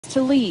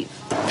to leave.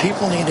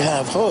 People need to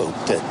have hope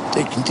that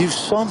they can do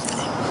something.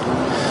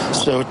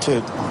 So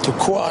to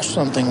quash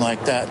something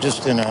like that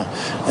just in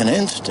an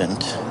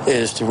instant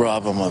is to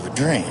rob them of a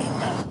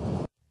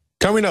dream.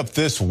 Coming up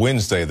this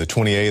Wednesday, the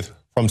 28th,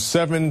 from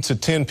 7 to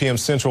 10 p.m.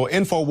 Central,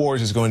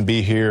 INFOWARS is going to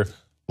be here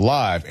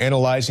live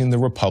analyzing the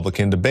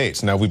Republican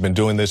debates. Now, we've been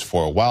doing this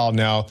for a while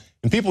now,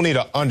 and people need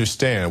to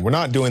understand we're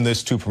not doing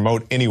this to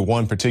promote any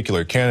one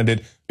particular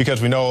candidate,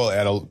 because we know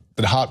at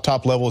the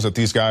top levels that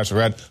these guys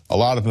are at, a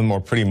lot of them are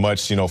pretty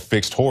much,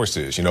 fixed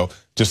horses,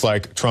 just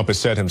like Trump has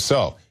said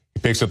himself.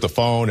 He picks up the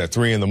phone at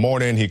 3 in the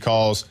morning. He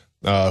calls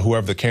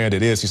whoever the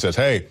candidate is. He says,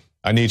 hey,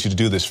 I need you to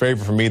do this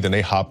favor for me. Then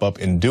they hop up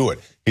and do it.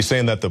 He's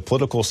saying that the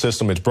political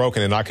system is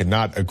broken, and I could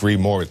not agree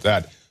more with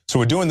that. So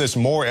we're doing this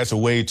more as a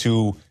way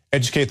to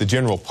educate the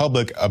general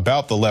public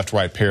about the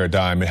left-right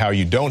paradigm and how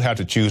you don't have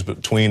to choose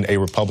between a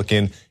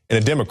Republican and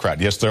a Democrat.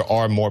 Yes, there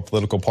are more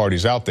political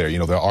parties out there.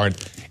 There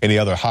aren't any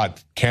other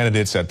hot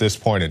candidates at this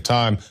point in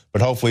time.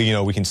 But hopefully,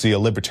 we can see a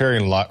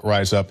libertarian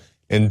rise up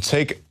and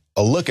take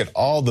a look at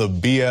all the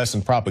BS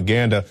and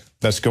propaganda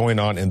that's going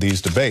on in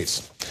these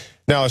debates.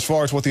 Now, as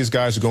far as what these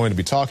guys are going to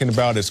be talking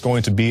about, it's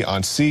going to be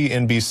on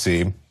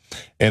CNBC.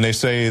 And they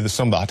say that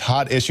some of the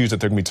hot issues that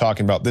they're going to be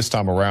talking about this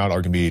time around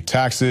are going to be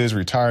taxes,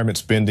 retirement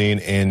spending,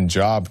 and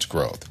jobs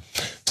growth.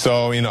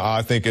 So,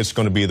 I think it's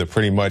going to be the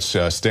pretty much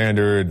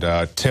standard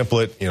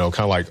template, kind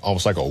of like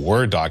almost like a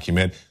Word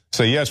document.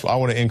 Say, yes, I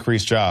want to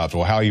increase jobs.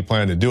 Well, how are you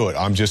planning to do it?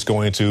 I'm just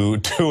going to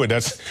do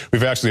it.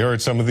 We've actually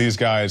heard some of these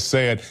guys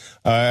say it.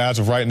 As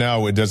of right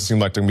now, it doesn't seem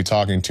like they're going to be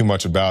talking too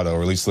much about,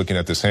 or at least looking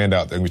at this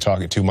handout, they're going to be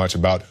talking too much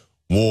about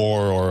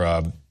war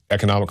or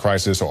economic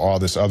crisis or all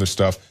this other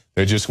stuff.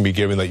 They're just going to be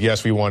giving that,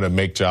 yes, we want to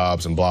make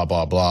jobs and blah,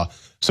 blah, blah.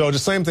 So the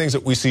same things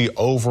that we see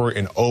over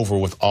and over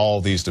with all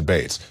these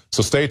debates.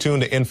 So stay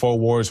tuned to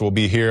INFOWARS. We'll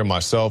be here.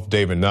 Myself,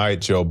 David Knight,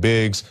 Joe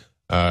Biggs,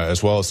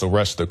 as well as the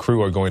rest of the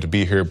crew are going to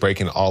be here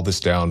breaking all this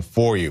down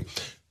for you.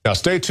 Now,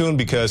 stay tuned,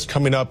 because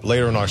coming up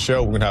later in our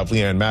show, we're going to have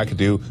Leanne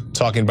McAdoo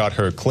talking about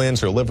her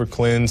liver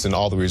cleanse, and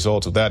all the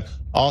results of that.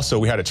 Also,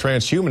 we had a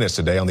transhumanist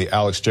today on the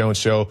Alex Jones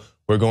Show.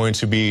 We're going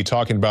to be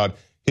talking about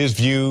his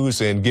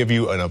views and give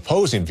you an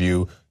opposing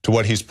view to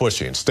what he's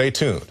pushing. Stay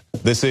tuned.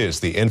 This is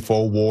the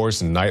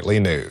INFOWARS Nightly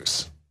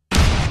News.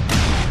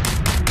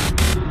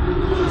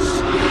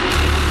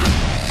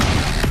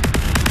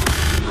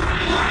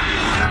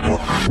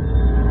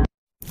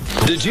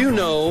 Did you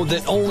know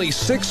that only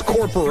 6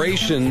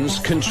 corporations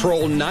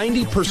control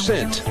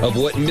 90% of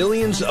what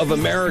millions of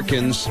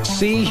Americans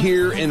see,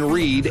 hear, and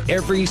read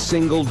every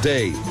single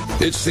day?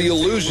 It's the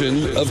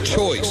illusion of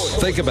choice.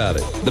 Think about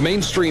it. The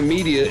mainstream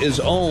media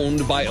is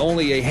owned by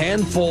only a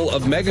handful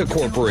of mega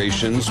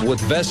corporations with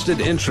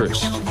vested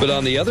interests. But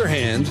on the other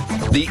hand,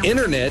 the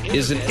internet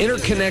is an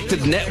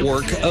interconnected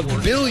network of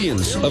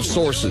billions of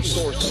sources.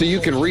 So you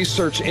can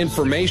research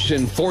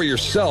information for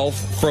yourself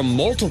from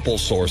multiple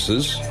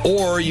sources,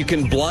 or you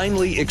can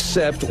blindly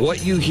accept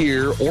what you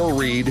hear or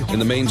read in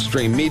the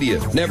mainstream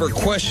media, never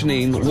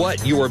questioning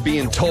what you are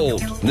being told.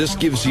 This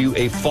gives you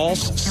a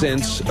false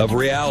sense of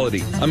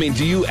reality. I mean,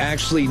 do you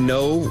actually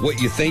know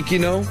what you think you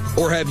know?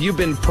 Or have you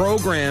been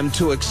programmed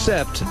to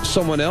accept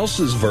someone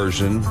else's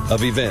version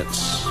of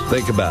events?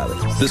 Think about it.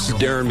 This is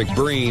Darren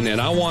McBreen,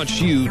 and I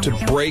want you to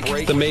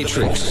break the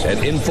matrix at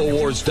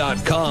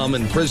Infowars.com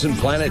and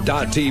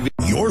PrisonPlanet.tv.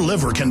 Your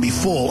liver can be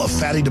full of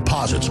fatty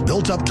deposits,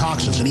 built-up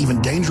toxins, and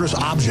even dangerous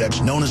objects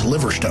known as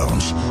liver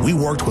stones. We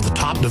worked with the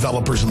top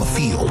developers in the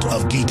field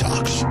of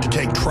detox to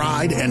take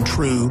tried and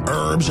true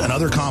herbs and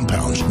other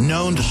compounds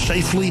known to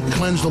safely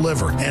cleanse the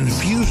liver, and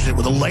infused it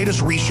with the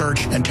latest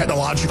research and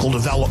technological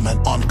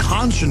development on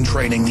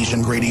concentrating these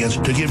ingredients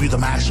to give you the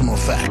maximum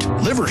effect.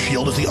 Liver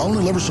Shield is the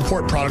only liver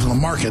support product on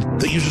the market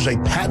that uses a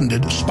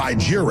patented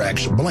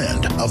Spigirex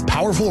blend of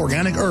powerful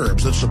organic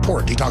herbs that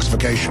support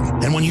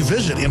detoxification. And when you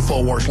visit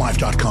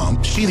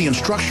InfoWarsLife.com, see the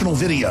instructional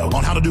video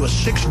on how to do a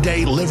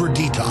 6-day liver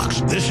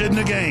detox. This isn't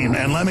a game,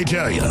 and let me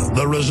tell you,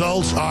 the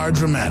results are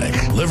dramatic.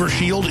 Liver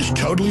Shield is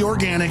totally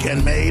organic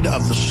and made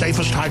of the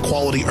safest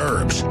high-quality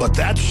herbs. But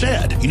that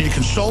said, you need to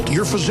consult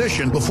your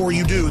physician before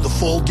you do the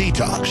full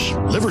detox.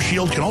 Liver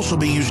Shield can also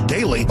be used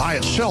daily by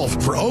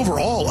itself for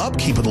overall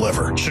upkeep of the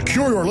liver.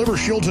 Secure your Liver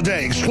Shield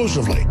today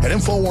exclusively at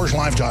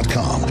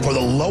InfoWarsLife.com for the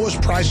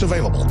lowest price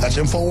available. That's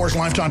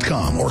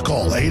InfoWarsLife.com, or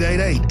call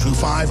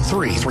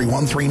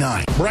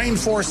 888-253-3139. Brain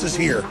Force is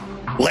here.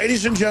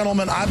 Ladies and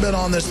gentlemen, I've been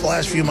on this the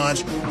last few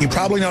months. You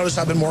probably noticed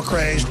I've been more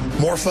crazed,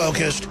 more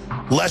focused,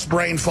 less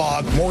brain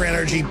fog, more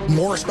energy,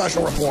 more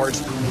special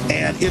reports,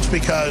 and it's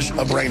because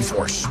of Brain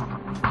Force.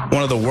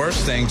 One of the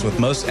worst things with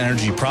most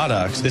energy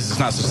products is it's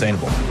not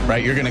sustainable,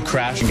 right? You're going to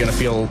crash, you're going to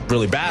feel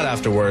really bad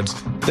afterwards.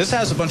 This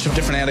has a bunch of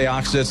different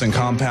antioxidants and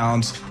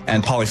compounds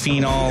and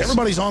polyphenols.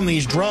 Everybody's on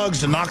these drugs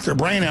to knock their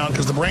brain out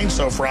because the brain's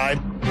so fried.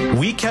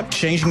 We kept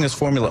changing this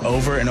formula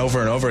over and over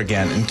and over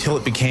again until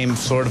it became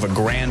sort of a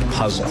grand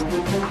puzzle.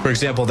 For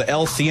example, the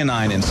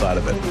L-theanine inside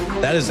of it,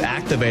 that is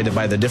activated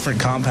by the different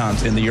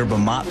compounds in the yerba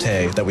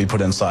mate that we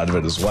put inside of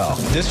it as well.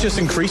 This just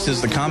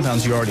increases the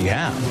compounds you already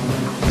have.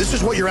 This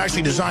is what you're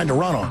actually designed to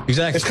run on.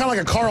 Exactly. It's kind of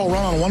like a car will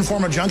run on one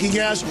form of junkie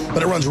gas,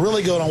 but it runs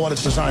really good on what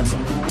it's designed for.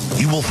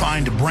 You will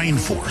find Brain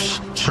Force,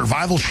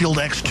 Survival Shield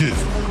X2,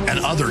 and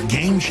other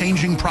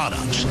game-changing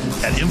products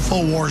at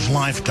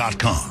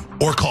InfoWarsLife.com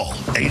or call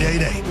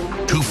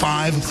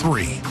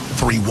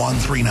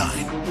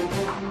 888-253-3139.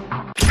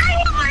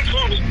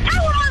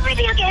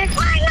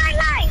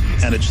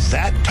 And it's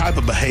that type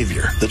of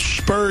behavior that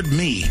spurred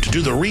me to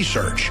do the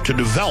research to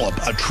develop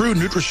a true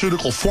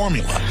nutraceutical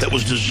formula that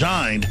was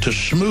designed to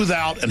smooth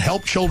out and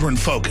help children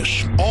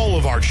focus. All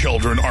of our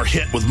children are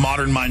hit with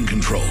modern mind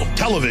control.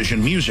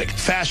 Television, music,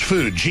 fast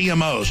food,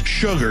 GMOs,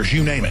 sugars,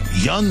 you name it.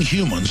 Young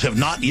humans have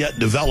not yet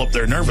developed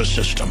their nervous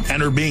system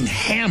and are being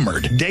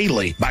hammered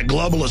daily by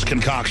globalist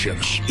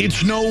concoctions.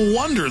 It's no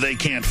wonder they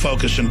can't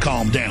focus and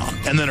calm down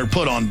and then are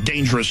put on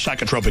dangerous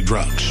psychotropic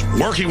drugs.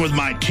 Working with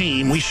my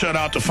team, we set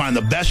out to find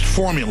the best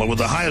formula with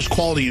the highest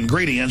quality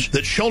ingredients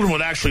that children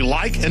would actually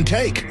like and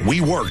take. We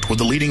worked with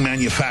the leading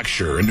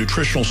manufacturer in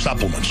nutritional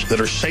supplements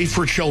that are safe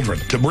for children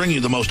to bring you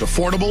the most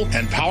affordable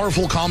and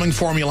powerful calming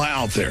formula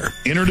out there.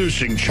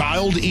 Introducing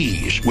Child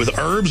Ease with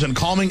herbs and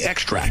calming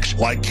extracts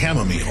like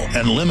chamomile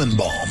and lemon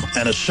balm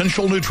and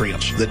essential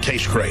nutrients that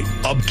taste great.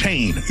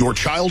 Obtain your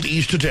Child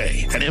Ease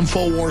today at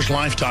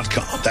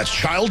InfoWarsLife.com. That's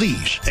Child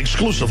Ease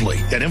exclusively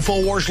at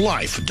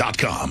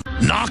InfoWarsLife.com.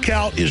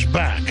 Knockout is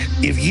back.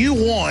 If you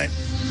want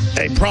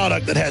a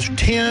product that has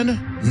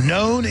 10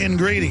 known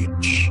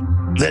ingredients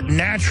that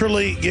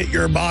naturally get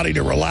your body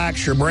to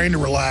relax, your brain to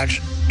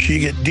relax, so you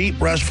get deep,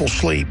 restful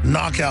sleep,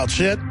 Knockout's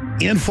it.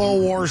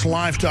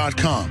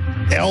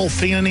 InfoWarsLife.com.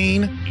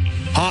 L-theanine,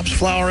 hops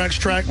flower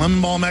extract,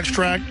 lemon balm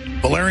extract,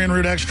 valerian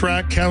root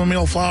extract,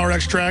 chamomile flower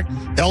extract,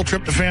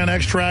 L-tryptophan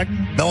extract,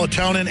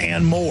 melatonin,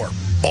 and more.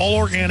 All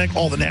organic,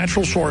 all the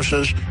natural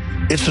sources.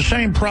 It's the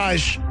same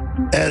price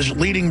as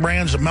leading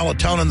brands of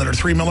melatonin that are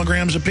 3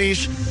 milligrams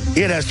apiece.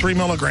 It has 3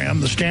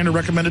 milligrams, the standard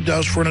recommended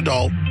dose for an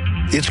adult.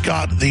 It's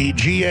got the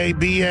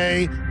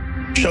GABA.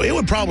 So it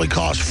would probably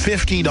cost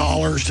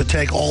 $50 to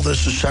take all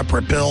this as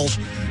separate pills.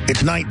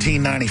 It's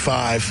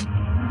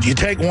 $19.95. You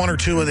take one or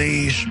two of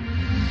these,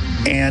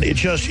 and it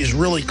just is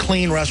really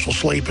clean, restful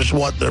sleep is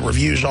what the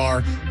reviews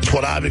are. It's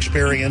what I've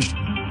experienced.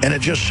 And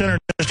it just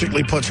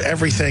synergistically puts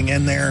everything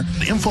in there.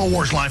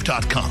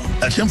 InfoWarsLife.com.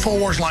 That's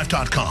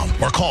InfoWarsLife.com.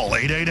 Or call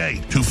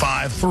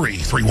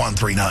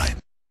 888-253-3139.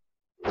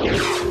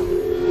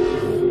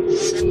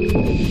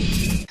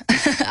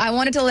 I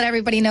wanted to let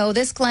everybody know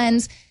this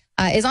cleanse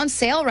is on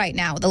sale right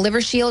now. The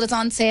Liver Shield is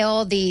on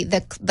sale.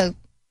 The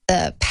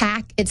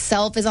pack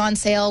itself is on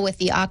sale with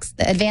the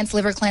Advanced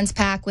Liver Cleanse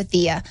pack with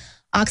the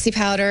Oxy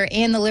Powder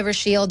and the Liver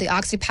Shield. The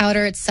Oxy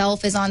Powder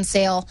itself is on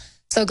sale.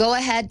 So go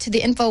ahead to the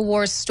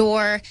InfoWars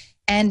store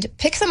and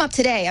pick some up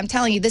today. I'm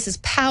telling you, this is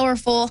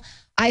powerful.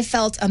 I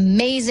felt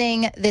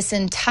amazing this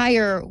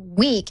entire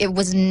week. It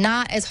was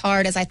not as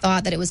hard as I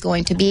thought that it was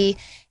going to be.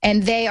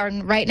 And they are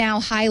right now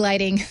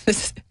highlighting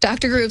this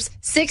Dr. Group's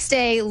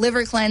 6-day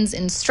liver cleanse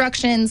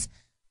instructions.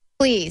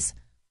 Please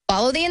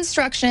follow the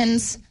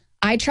instructions.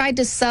 I tried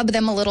to sub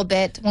them a little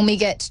bit when we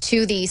get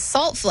to the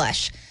salt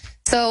flush.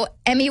 So,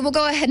 Emmy, we'll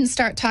go ahead and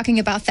start talking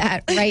about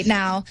that right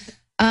now.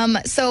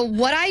 So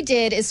what I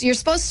did is you're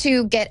supposed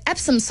to get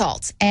Epsom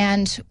salt,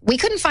 and we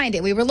couldn't find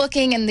it. We were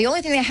looking, and the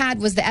only thing they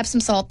had was the Epsom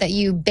salt that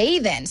you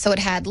bathe in. So it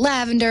had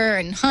lavender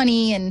and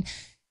honey and,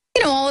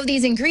 you know, all of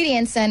these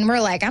ingredients, and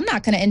we're like, I'm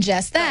not going to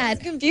ingest that.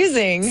 That's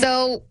confusing.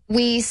 So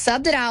we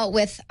subbed it out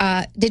with,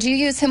 did you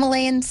use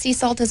Himalayan sea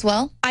salt as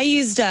well? I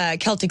used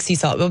Celtic sea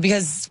salt, but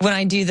because when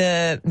I do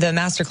the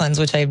master cleanse,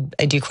 which I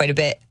do quite a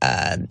bit,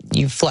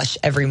 you flush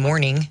every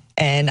morning,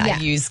 and I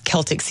use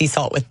Celtic sea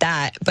salt with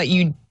that, but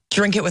you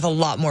drink it with a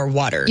lot more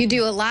water. You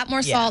do a lot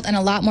more salt and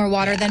a lot more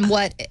water than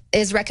what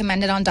is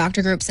recommended on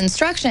Dr. Group's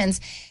instructions.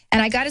 And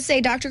I got to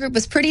say, Dr. Group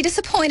was pretty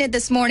disappointed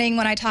this morning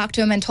when I talked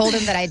to him and told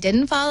him that I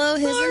didn't follow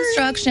his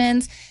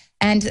instructions.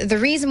 And the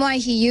reason why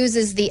he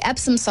uses the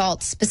Epsom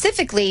salt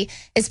specifically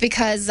is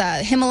because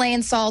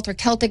Himalayan salt or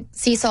Celtic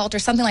sea salt or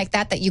something like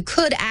that that you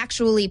could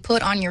actually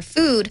put on your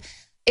food,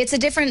 it's a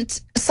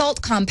different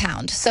salt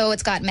compound. So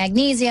it's got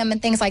magnesium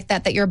and things like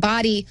that that your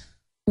body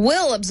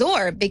will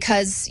absorb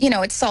because, you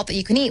know, it's salt that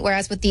you can eat.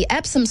 Whereas with the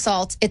Epsom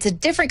salt, it's a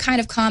different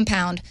kind of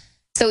compound.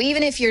 So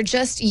even if you're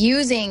just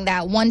using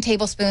that 1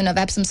 tablespoon of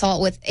Epsom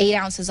salt with 8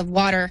 ounces of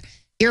water,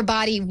 your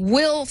body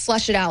will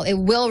flush it out. It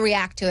will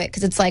react to it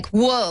because it's like,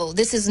 whoa,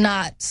 this is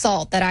not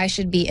salt that I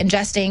should be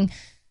ingesting.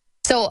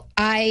 So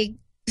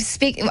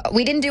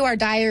we didn't do our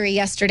diary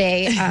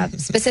yesterday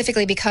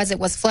specifically because it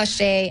was flush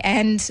day.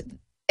 And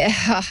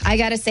I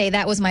got to say,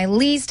 that was my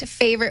least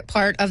favorite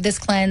part of this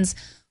cleanse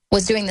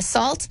was doing the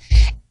salt.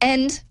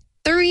 And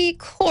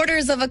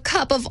 3/4 of a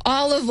cup of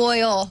olive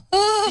oil.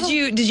 Oh.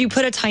 Did you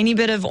put a tiny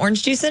bit of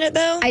orange juice in it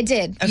though? I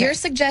did. Okay. Your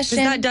suggestion.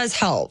 That does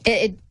help.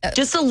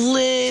 Just a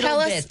little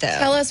bit though.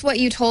 Tell us what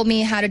you told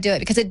me how to do it,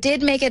 because it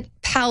did make it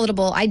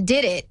palatable. I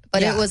did it,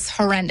 but it was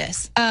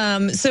horrendous.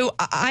 So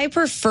I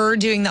prefer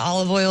doing the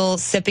olive oil,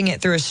 sipping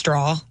it through a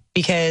straw,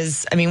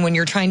 because I mean, when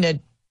you're trying to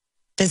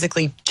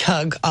physically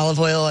chug olive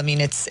oil, I mean,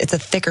 it's a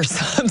thicker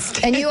substance.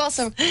 And you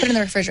also put it in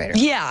the refrigerator.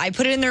 Yeah, I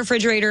put it in the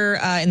refrigerator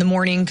in the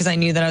morning because I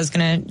knew that I was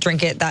going to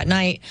drink it that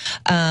night.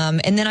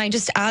 And then I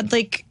just add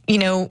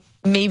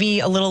maybe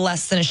a little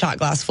less than a shot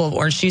glass full of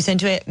orange juice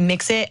into it,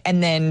 mix it,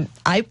 and then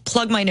I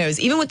plug my nose.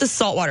 Even with the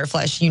saltwater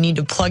flush, you need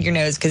to plug your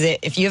nose, because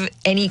if you have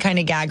any kind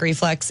of gag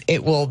reflex,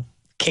 it will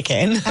kick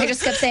in. I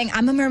just kept saying,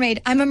 I'm a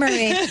mermaid. I'm a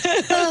mermaid.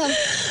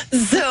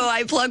 So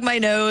I plug my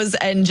nose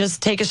and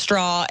just take a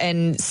straw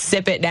and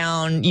sip it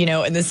down,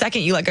 and the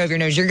second you let go of your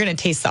nose, you're going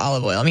to taste the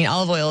olive oil. I mean,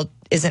 olive oil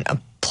isn't a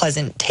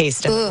pleasant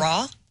taste in the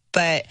raw,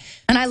 but...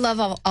 And I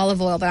love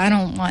olive oil, but I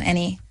don't want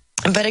any.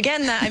 But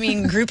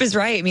again, Group is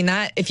right. I mean,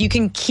 that if you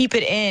can keep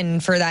it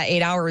in for that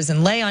 8 hours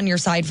and lay on your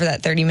side for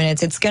that 30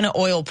 minutes, it's going to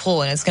oil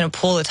pull, and it's going to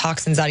pull the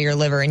toxins out of your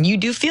liver. And you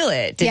do feel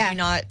it. Did you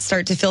not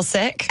start to feel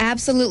sick?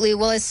 Absolutely.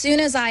 Well, as soon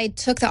as I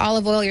took the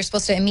olive oil, you're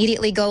supposed to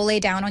immediately go lay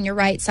down on your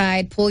right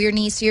side, pull your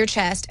knees to your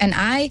chest. And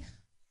I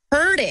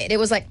heard it. It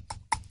was like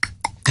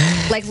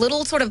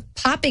little sort of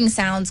popping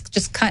sounds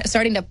just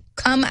starting to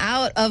come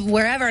out of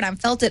wherever. And I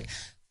felt it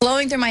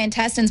flowing through my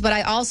intestines. But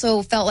I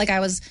also felt like I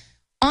was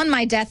on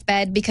my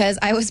deathbed, because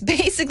I was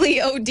basically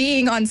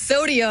ODing on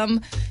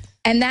sodium,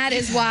 and that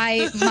is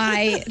why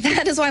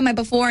my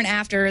before and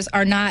afters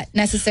are not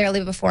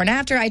necessarily before and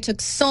after. I took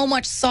so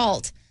much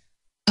salt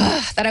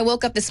that I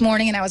woke up this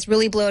morning and I was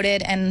really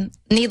bloated, and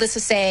needless to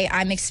say,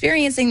 I'm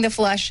experiencing the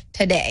flush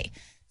today.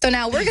 So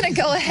now we're going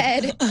to go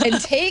ahead and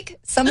take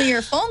some of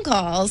your phone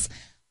calls.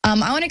 I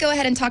want to go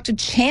ahead and talk to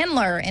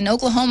Chandler in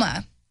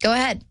Oklahoma. Go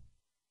ahead.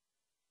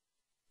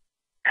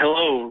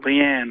 Hello,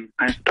 Leanne.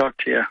 Nice to talk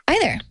to you. Hi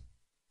there.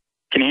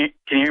 Can you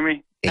hear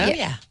me? Oh,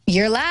 yeah.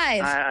 You're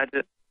live. I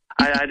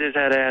just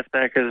had to ask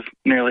that because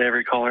nearly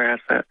every caller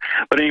asks that.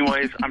 But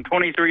anyways, I'm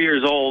 23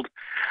 years old.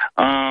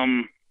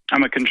 I'm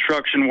a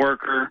construction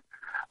worker.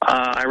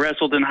 I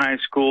wrestled in high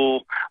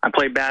school. I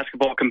played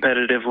basketball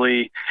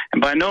competitively.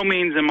 And by no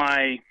means am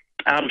I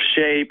out of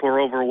shape or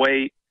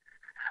overweight.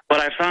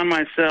 But I found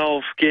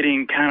myself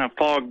getting kind of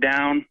fogged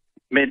down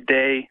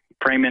midday,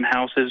 framing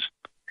houses.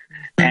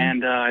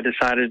 And I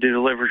decided to do the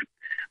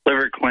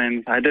liver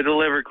cleanse. I did a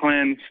liver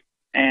cleanse.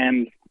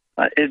 And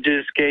it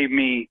just gave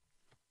me,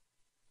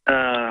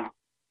 I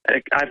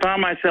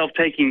found myself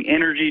taking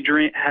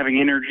having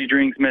energy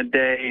drinks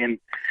midday,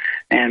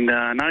 and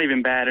not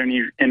even bad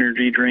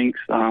energy drinks,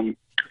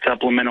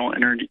 supplemental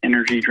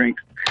energy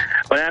drinks.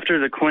 But after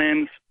the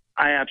cleanse,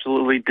 I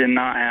absolutely did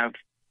not have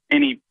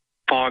any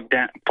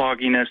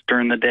fogginess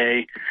during the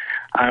day.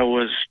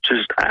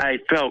 I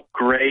felt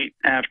great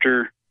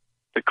after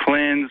the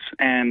cleanse.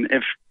 And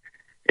if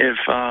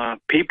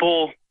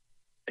people,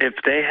 if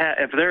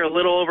they're a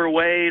little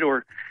overweight,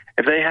 or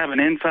if they have an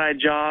inside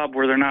job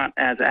where they're not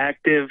as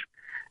active,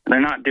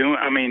 they're not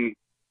doing,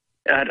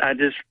 I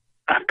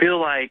feel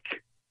like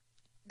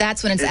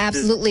that's when it's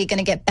absolutely going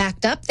to get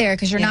backed up there,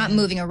 because you're not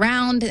moving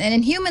around. And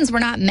in humans, we're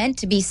not meant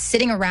to be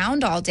sitting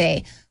around all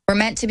day. We're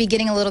meant to be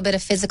getting a little bit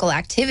of physical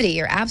activity.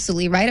 You're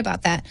absolutely right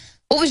about that.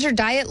 What was your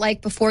diet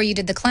like before you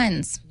did the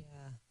cleanse?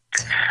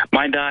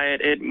 My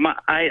diet,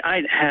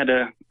 I had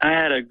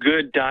a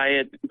good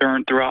diet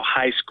throughout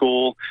high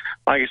school.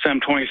 Like I said, I'm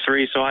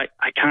 23, so I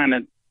kind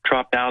of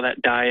dropped out of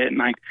that diet,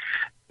 and I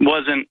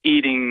wasn't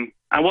eating.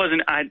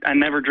 I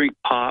never drink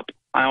pop.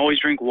 I always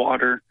drink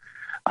water.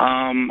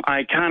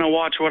 I kind of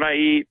watch what I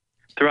eat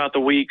throughout the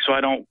week, so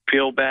I don't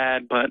feel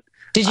bad. But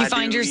did you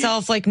find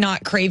yourself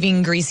not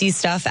craving greasy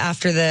stuff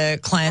after the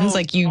cleanse?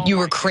 You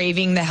were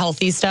craving the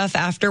healthy stuff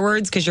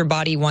afterwards because your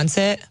body wants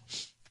it?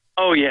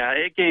 Oh, yeah.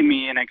 It gave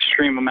me an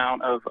extreme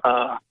amount of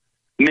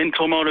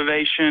mental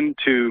motivation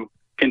to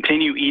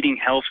continue eating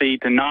healthy,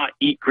 to not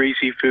eat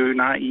greasy food,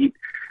 not eat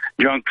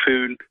junk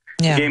food.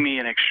 Yeah. It gave me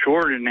an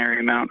extraordinary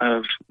amount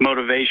of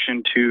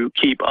motivation to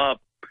keep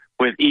up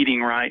with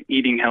eating right,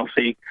 eating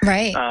healthy.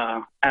 Right.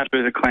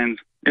 After the cleanse.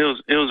 It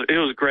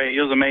was great.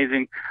 It was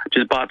amazing.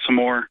 Just bought some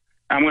more.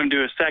 I'm going to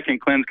do a second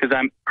cleanse because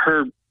I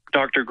heard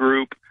Dr.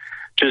 Group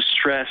just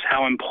stress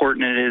how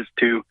important it is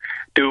to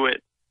do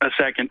it a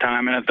second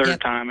time and a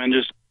third time, and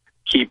just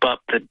keep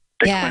up the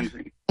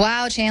cleansing.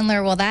 Wow,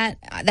 Chandler. Well,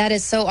 that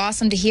is so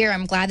awesome to hear.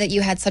 I'm glad that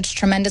you had such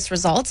tremendous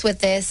results with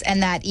this,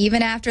 and that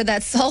even after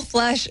that salt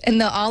flush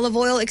and the olive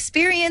oil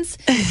experience,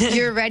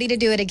 you're ready to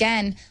do it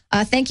again.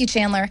 Thank you,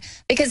 Chandler.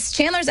 Because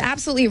Chandler's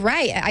absolutely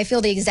right. I feel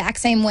the exact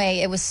same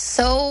way. It was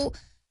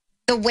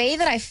the way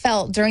that I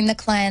felt during the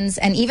cleanse,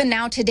 and even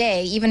now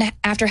today, even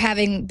after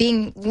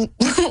being,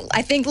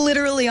 I think,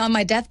 literally on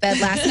my deathbed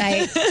last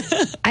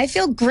night, I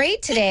feel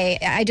great today.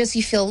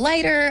 You feel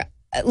lighter.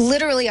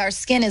 Literally, our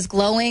skin is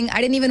glowing. I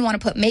didn't even want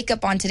to put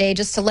makeup on today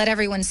just to let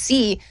everyone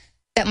see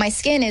that my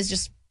skin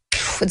is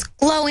it's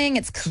glowing,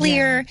 it's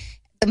clear.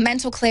 the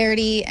mental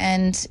clarity,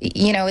 and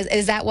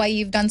is that why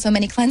you've done so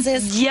many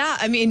cleanses? Yeah,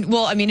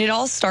 it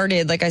all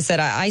started, like I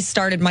said, I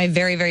started my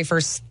very, very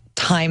first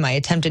time I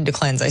attempted to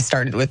cleanse. I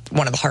started with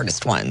one of the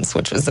hardest ones,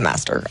 which was the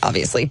master,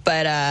 obviously.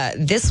 But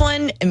this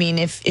one,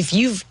 if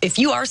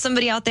you are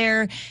somebody out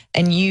there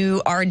and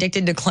you are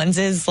addicted to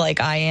cleanses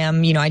like I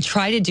am, I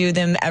try to do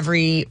them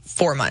every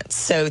 4 months.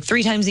 So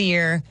 3 times a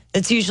year.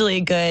 That's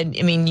usually good.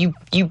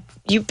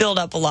 You build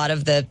up a lot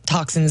of the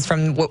toxins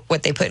from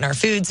what they put in our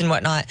foods and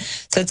whatnot.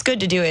 So it's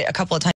good to do it a couple of times.